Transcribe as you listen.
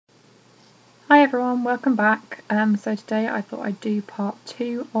Hi everyone, welcome back. So today I thought I'd do part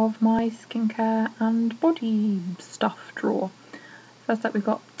 2 of my skincare and body stuff drawer. First up we've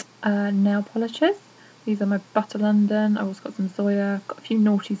got nail polishes. These are my Butter London. I've also got some Zoya, got a few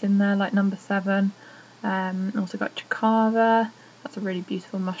naughties in there like number 7. Also got Chakava, that's a really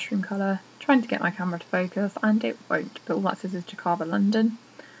beautiful mushroom colour. Trying to get my camera to focus and it won't, but all that says is Chakava London.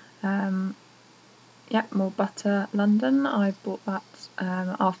 Yep, more Butter London. I bought that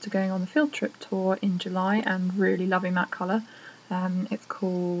after going on the field trip tour in July and really loving that colour. It's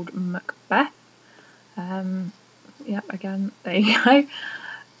called Macbeth. Yep, again, there you go.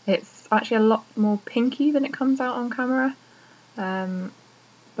 It's actually a lot more pinky than it comes out on camera.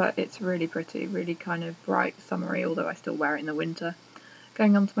 But it's really pretty, really kind of bright, summery, although I still wear it in the winter.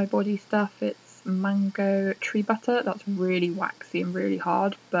 Going on to my body stuff, it's Mango Tree Butter. That's really waxy and really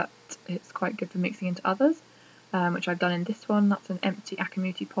hard, but it's quite good for mixing into others, which I've done in this one. That's an empty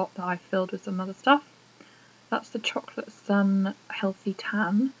Akamuti pot that I filled with some other stuff. That's the Chocolate Sun Healthy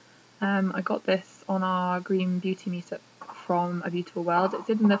Tan. I got this on our Green Beauty Meetup from A Beautiful World. It's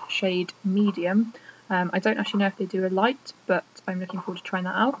in the shade medium. I don't actually know if they do a light, but I'm looking forward to trying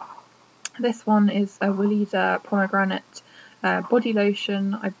that out. This one is a Weleda Pomegranate body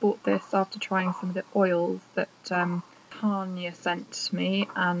lotion. I bought this after trying some of the oils that Tanya sent me,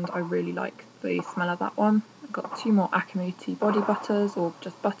 and I really like the smell of that one. I've got 2 more Akamuti body butters, or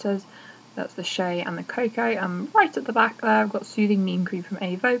just butters. That's the Shea and the Cocoa. And right at the back there I've got Soothing Neem Cream from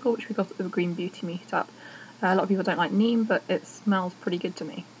A.Vogel, which we got at the Green Beauty Meetup. A lot of people don't like neem, but it smells pretty good to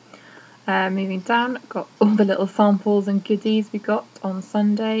me. Moving down, I've got all the little samples and goodies we got on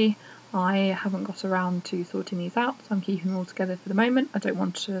Sunday. I haven't got around to sorting these out, so I'm keeping them all together for the moment. I don't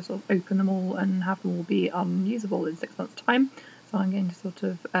want to sort of open them all and have them all be unusable in 6 months' time, so I'm going to sort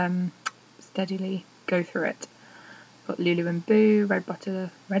of steadily go through it. Got Lulu and Boo, red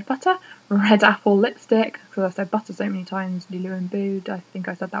apple lipstick, because I've said butter so many times. Lulu and Boo, I think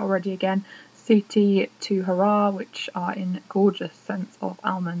I said that already again. Sooty to Hurrah, which are in gorgeous scents of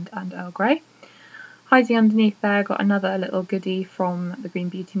almond and Earl Grey. Hiding underneath there, got another little goodie from the Green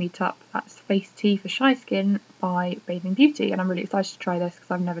Beauty Meetup. That's Face Tea for Shy Skin by Bathing Beauty, and I'm really excited to try this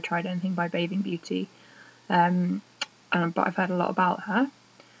because I've never tried anything by Bathing Beauty, but I've heard a lot about her.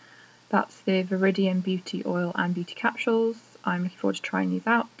 That's the Viridian Beauty Oil and Beauty Capsules. I'm looking forward to trying these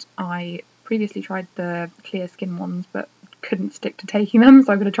out. I previously tried the clear skin ones, but couldn't stick to taking them,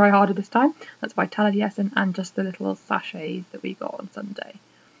 so I'm going to try harder this time. That's Viridian and just the little sachets that we got on Sunday.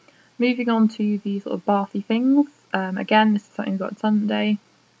 Moving on to the sort of bathy things, again this is something we got on Sunday.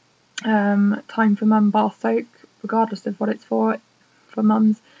 Time for Mum bath soak, regardless of what it's for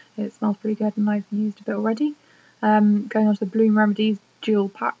mums, it smells pretty good and I've used a bit already. Going on to the Bloom Remedies Dual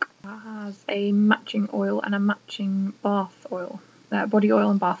Pack, that has a matching oil and a matching bath oil, body oil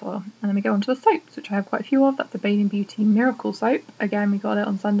and bath oil. And then we go on to the soaps, which I have quite a few of. That's the Bathing Beauty Miracle Soap, again we got it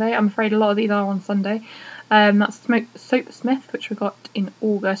on Sunday. I'm afraid a lot of these are on Sunday. That's Soapsmith, which we got in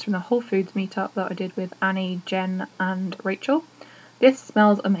August from the Whole Foods meetup that I did with Annie, Jen and Rachel. This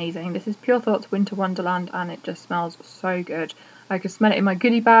smells amazing. This is Pure Thoughts Winter Wonderland and it just smells so good. I could smell it in my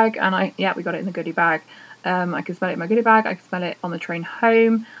goodie bag, and yeah, we got it in the goodie bag. I could smell it in my goodie bag, I could smell it on the train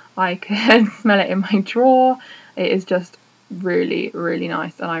home, I could smell it in my drawer. It is just really, really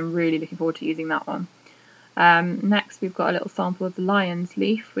nice and I'm really looking forward to using that one. Next we've got a little sample of the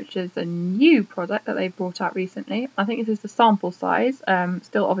Lyonsleaf, which is a new product that they've brought out recently. I think this is the sample size,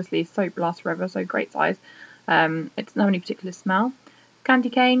 still obviously soap lasts forever, so great size. It doesn't have any particular smell.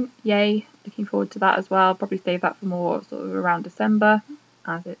 Candy cane, yay, looking forward to that as well. Probably save that for more sort of around December,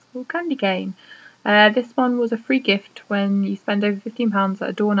 as it's called candy cane. This one was a free gift. When you spend over £15 at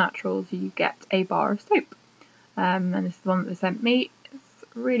Adore Naturals you get a bar of soap, and this is the one that they sent me. It's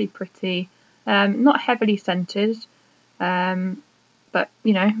really pretty. Not heavily scented, but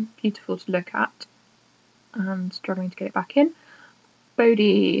you know, beautiful to look at, and struggling to get it back in.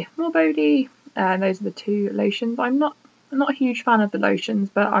 Bodhi, more Bodhi. Those are the 2 lotions. I'm not a huge fan of the lotions,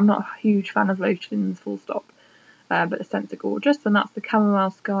 but I'm not a huge fan of lotions full stop. But the scents are gorgeous, and that's the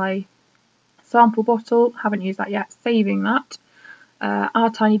Camomile Sky sample bottle. Haven't used that yet, saving that. Our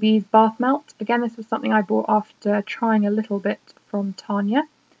Tiny Bees Bath Melt. Again, this was something I bought after trying a little bit from Tanya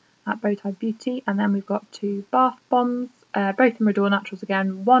at Bowtie Beauty. And then we've got 2 bath bombs, both from Adore Naturals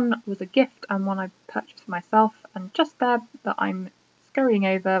again. One was a gift and one I purchased for myself, and just there that I'm scurrying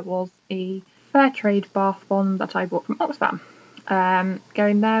over was a Fairtrade bath bomb that I bought from Oxfam.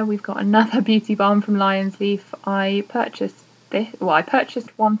 Going there, we've got another beauty balm from Lyonsleaf. I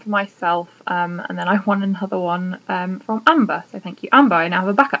purchased one for myself, and then I won another one from Amber, so thank you Amber. I now have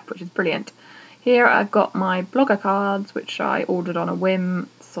a backup, which is brilliant. Here I've got my blogger cards, which I ordered on a whim,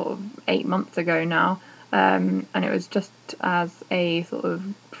 sort of 8 months ago now, and it was just as a sort of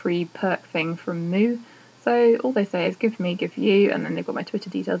free perk thing from Moo. So all they say is give for me, give for you, and then they've got my Twitter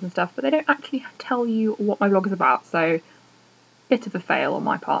details and stuff, but they don't actually tell you what my blog is about, so bit of a fail on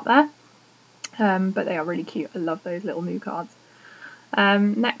my part there. But they are really cute. I love those little Moo cards.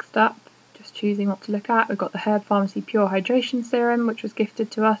 Next up, just choosing what to look at, we've got the Herb Pharmacy Pure Hydration Serum, which was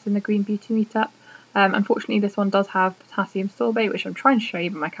gifted to us in the Green Beauty Meetup. Unfortunately, this one does have potassium sorbate, which I'm trying to show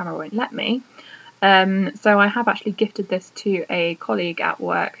you, but my camera won't let me. So I have actually gifted this to a colleague at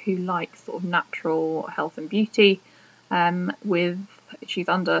work who likes sort of natural health and beauty, she's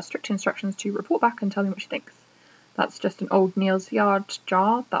under strict instructions to report back and tell me what she thinks. That's just an old Neil's Yard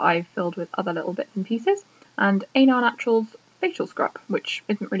jar that I've filled with other little bits and pieces, and A&R Naturals facial scrub, which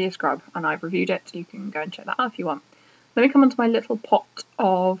isn't really a scrub, and I've reviewed it, so you can go and check that out if you want. Let me come onto my little pot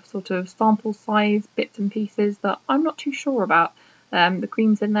of sort of sample size bits and pieces that I'm not too sure about. The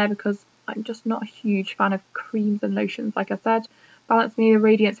creams in there, because I'm just not a huge fan of creams and lotions, like I said. Balance Me, the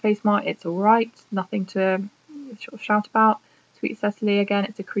Radiance Face Mask, it's alright, nothing to sort of shout about. Sweet Cecily, again,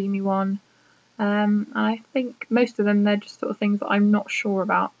 it's a creamy one. And I think most of them, they're just sort of things that I'm not sure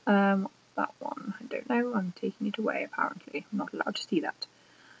about. That one, I don't know, I'm taking it away apparently, I'm not allowed to see that.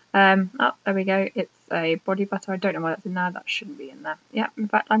 Oh, there we go, it's a body butter, I don't know why that's in there, that shouldn't be in there. Yeah, in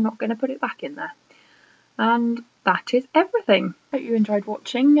fact, I'm not going to put it back in there. And that is everything. Hope you enjoyed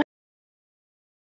watching.